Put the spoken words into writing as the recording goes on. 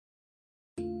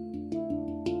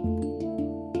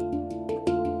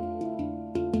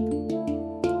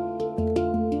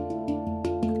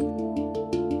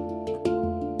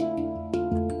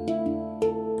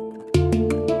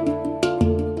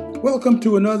Welcome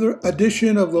to another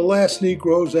edition of The Last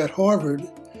Negroes at Harvard.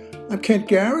 I'm Kent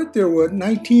Garrett. There were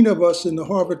 19 of us in the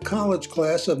Harvard College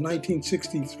class of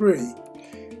 1963.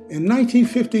 In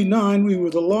 1959, we were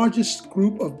the largest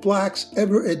group of blacks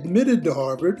ever admitted to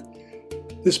Harvard.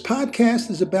 This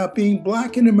podcast is about being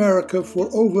black in America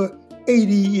for over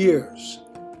 80 years.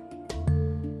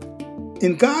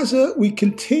 In Gaza, we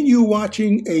continue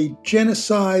watching a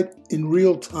genocide in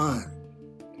real time.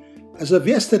 As of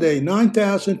yesterday,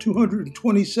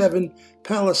 9,227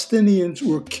 Palestinians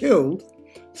were killed.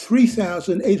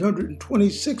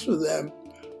 3,826 of them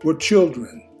were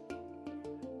children.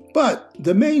 But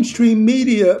the mainstream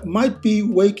media might be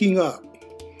waking up.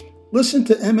 Listen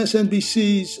to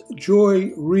MSNBC's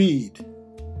Joy Reid.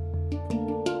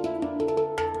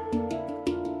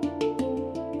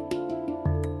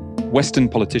 Western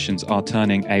politicians are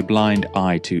turning a blind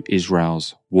eye to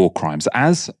Israel's war crimes,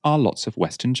 as are lots of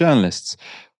Western journalists.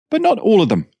 But not all of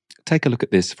them. Take a look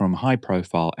at this from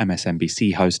high-profile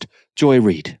MSNBC host Joy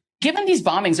Reid. Given these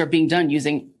bombings are being done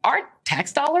using our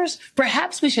tax dollars,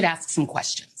 perhaps we should ask some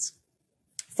questions.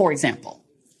 For example,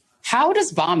 how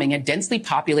does bombing a densely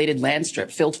populated land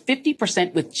strip filled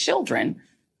 50% with children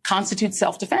constitute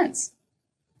self-defense?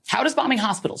 How does bombing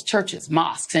hospitals, churches,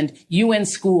 mosques, and UN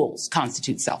schools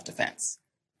constitute self-defense?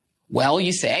 Well,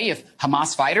 you say if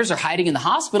Hamas fighters are hiding in the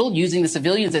hospital using the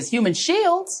civilians as human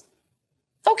shields,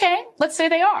 okay, let's say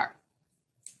they are.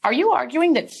 Are you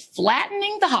arguing that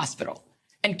flattening the hospital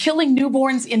and killing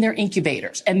newborns in their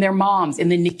incubators and their moms in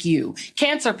the NICU,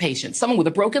 cancer patients, someone with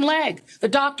a broken leg, the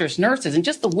doctors, nurses, and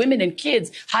just the women and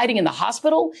kids hiding in the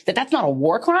hospital, that's not a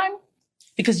war crime?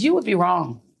 Because you would be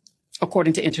wrong,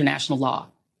 according to international law.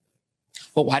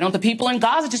 Well, why don't the people in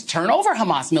Gaza just turn over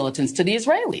Hamas militants to the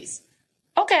Israelis?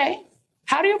 Okay,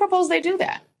 how do you propose they do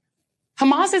that?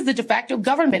 Hamas is the de facto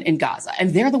government in Gaza,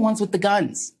 and they're the ones with the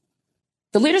guns.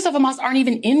 The leaders of Hamas aren't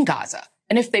even in Gaza.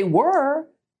 And if they were,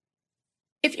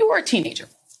 if you were a teenager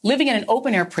living in an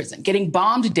open-air prison, getting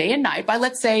bombed day and night by,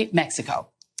 let's say, Mexico,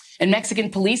 and Mexican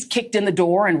police kicked in the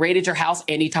door and raided your house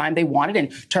anytime they wanted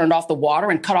and turned off the water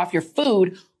and cut off your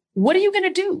food, what are you going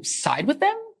to do? Side with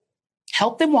them?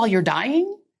 Help them while you're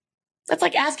dying? That's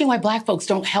like asking why black folks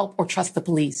don't help or trust the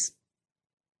police.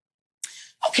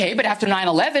 Okay, but after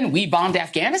 9/11, we bombed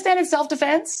Afghanistan in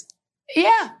self-defense?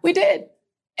 Yeah, we did.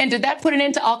 And did that put an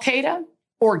end to Al-Qaeda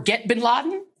or get bin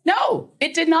Laden? No,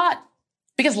 it did not.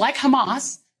 Because like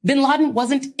Hamas, bin Laden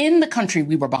wasn't in the country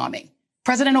we were bombing.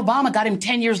 President Obama got him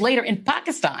 10 years later in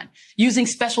Pakistan using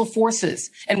special forces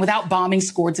and without bombing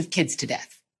scores of kids to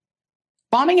death.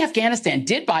 Bombing Afghanistan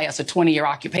did buy us a 20-year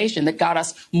occupation that got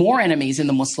us more enemies in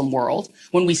the Muslim world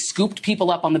when we scooped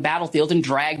people up on the battlefield and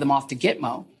dragged them off to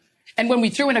Gitmo. And when we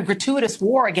threw in a gratuitous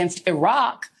war against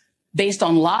Iraq based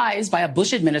on lies by a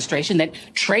Bush administration that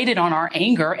traded on our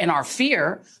anger and our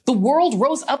fear, the world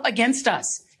rose up against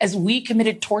us as we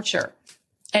committed torture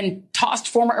and tossed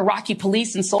former Iraqi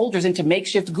police and soldiers into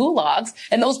makeshift gulags,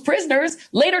 and those prisoners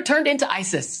later turned into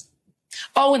ISIS.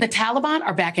 Oh, and the Taliban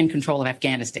are back in control of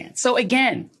Afghanistan. So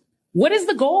again, what is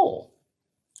the goal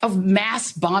of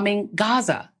mass bombing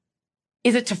Gaza?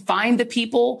 Is it to find the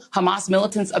people Hamas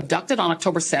militants abducted on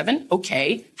October 7?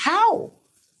 Okay, how?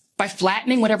 By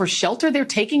flattening whatever shelter they're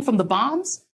taking from the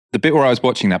bombs? The bit where I was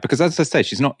watching that, because as I say,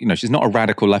 she's not a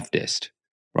radical leftist,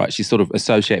 right? She's sort of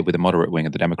associated with the moderate wing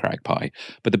of the Democratic Party.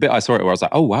 But the bit I saw it where I was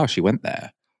like, oh wow, she went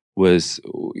there, was,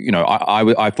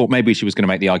 I thought maybe she was going to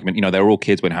make the argument, they were all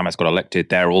kids when Hamas got elected.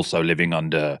 They're also living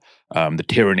under the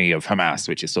tyranny of Hamas,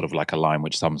 which is sort of like a line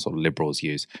which some sort of liberals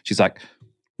use. She's like,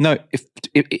 no,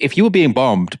 if you were being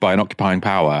bombed by an occupying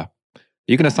power, are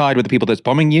you going to side with the people that's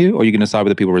bombing you, or are you going to side with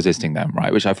the people resisting them,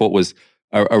 right? Which I thought was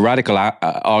a radical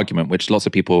argument, which lots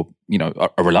of people,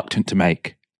 are reluctant to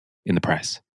make in the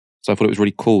press. So I thought it was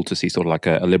really cool to see sort of like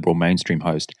a liberal mainstream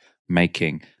host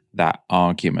making that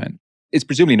argument. It's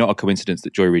presumably not a coincidence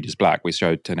that Joy Reid is black. We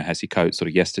showed Ta-Nehisi Coates sort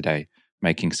of yesterday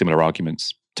making similar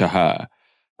arguments to her.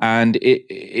 And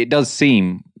it does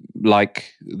seem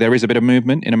like there is a bit of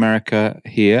movement in America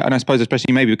here. And I suppose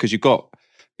especially maybe because you've got,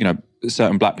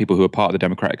 certain black people who are part of the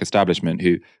Democratic establishment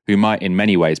who might in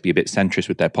many ways be a bit centrist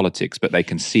with their politics, but they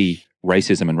can see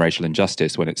racism and racial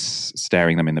injustice when it's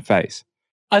staring them in the face.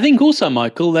 I think also,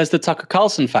 Michael, there's the Tucker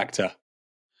Carlson factor,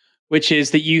 which is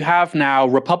that you have now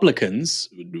Republicans,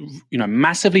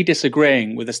 massively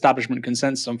disagreeing with establishment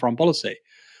consensus on foreign policy.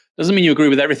 Doesn't mean you agree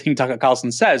with everything Tucker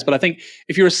Carlson says, but I think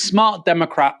if you're a smart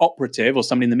Democrat operative or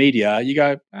somebody in the media, you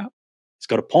go, well, he's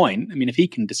got a point. I mean, if he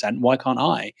can dissent, why can't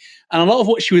I? And a lot of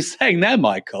what she was saying there,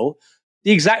 Michael,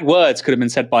 the exact words could have been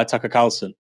said by Tucker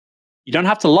Carlson. You don't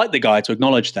have to like the guy to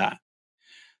acknowledge that.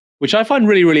 which I find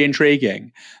really, really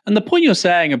intriguing. And the point you're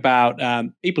saying about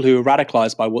people who are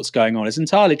radicalized by what's going on is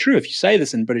entirely true. If you say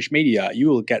this in British media, you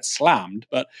will get slammed.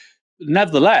 But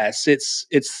nevertheless,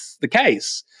 it's the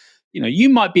case. You know, you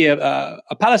might be a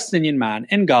Palestinian man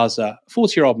in Gaza, a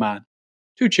 40-year-old man,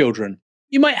 2 children.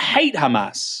 You might hate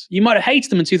Hamas. You might have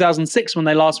hated them in 2006 when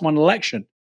they last won an election.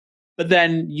 But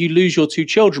then you lose your 2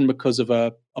 children because of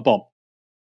a bomb.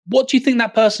 What do you think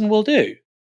that person will do?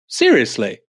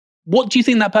 Seriously, what do you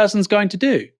think that person's going to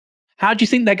do? How do you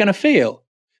think they're going to feel?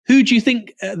 Who do you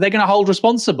think they're going to hold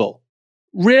responsible?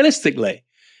 Realistically.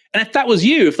 And if that was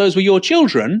you, if those were your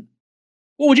children,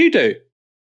 what would you do?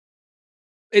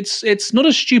 It's not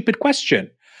a stupid question.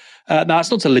 Now,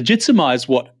 it's not to legitimize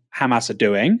what Hamas are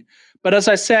doing. But as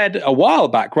I said a while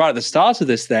back, right at the start of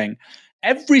this thing,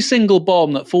 every single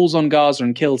bomb that falls on Gaza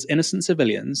and kills innocent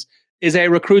civilians is a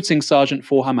recruiting sergeant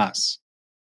for Hamas.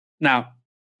 Now,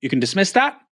 you can dismiss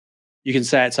that. You can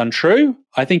say it's untrue.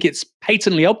 I think it's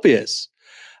patently obvious.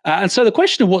 And so the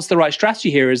question of what's the right strategy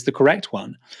here is the correct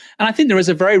one. And I think there is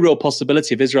a very real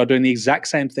possibility of Israel doing the exact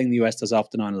same thing the US does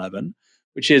after 9/11,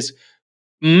 which is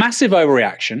massive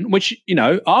overreaction, which, you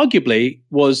know, arguably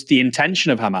was the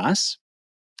intention of Hamas.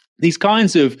 These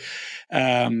kinds of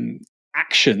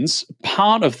actions,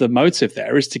 part of the motive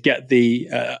there is to get the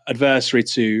adversary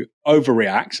to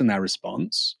overreact in their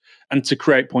response and to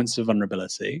create points of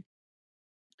vulnerability.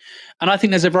 And I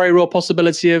think there's a very real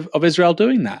possibility of Israel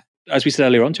doing that. As we said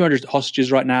earlier on, 200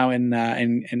 hostages right now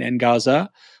in Gaza,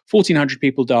 1,400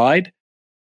 people died,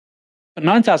 but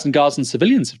 9,000 Gazan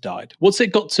civilians have died. What's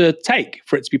it got to take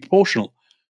for it to be proportional?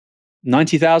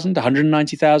 90,000,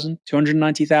 190,000,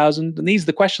 290,000? And these are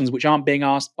the questions which aren't being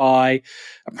asked by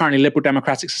apparently liberal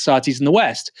democratic societies in the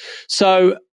West.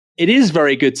 So it is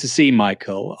very good to see,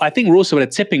 Michael. I think we're also at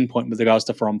a tipping point with regards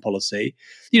to foreign policy.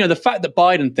 You know, the fact that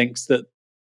Biden thinks that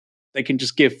they can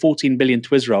just give 14 billion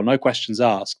to Israel, no questions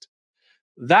asked,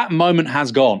 that moment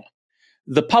has gone.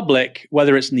 The public,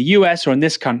 whether it's in the US or in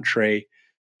this country,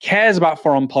 cares about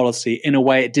foreign policy in a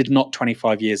way it did not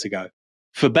 25 years ago.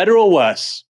 For better or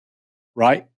worse,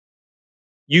 right?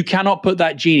 You cannot put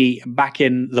that genie back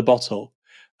in the bottle.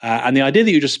 And the idea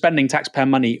that you're just spending taxpayer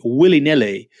money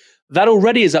willy-nilly, that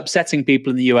already is upsetting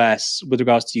people in the US with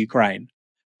regards to Ukraine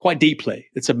quite deeply.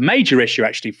 It's a major issue,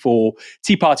 actually, for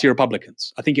Tea Party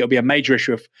Republicans. I think it'll be a major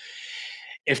issue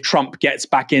if Trump gets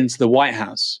back into the White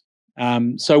House.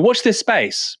 So watch this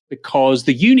space, because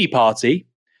the Uni Party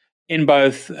in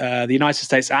both the United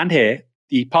States and here,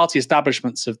 the party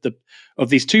establishments of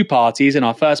these 2 parties in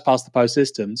our first past the post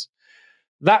systems,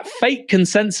 that fake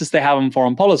consensus they have on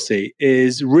foreign policy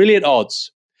is really at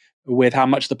odds with how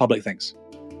much the public thinks.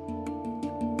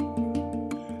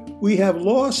 We have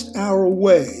lost our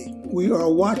way. We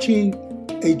are watching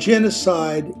a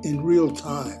genocide in real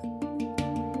time.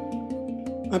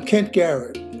 I'm Kent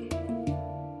Garrett.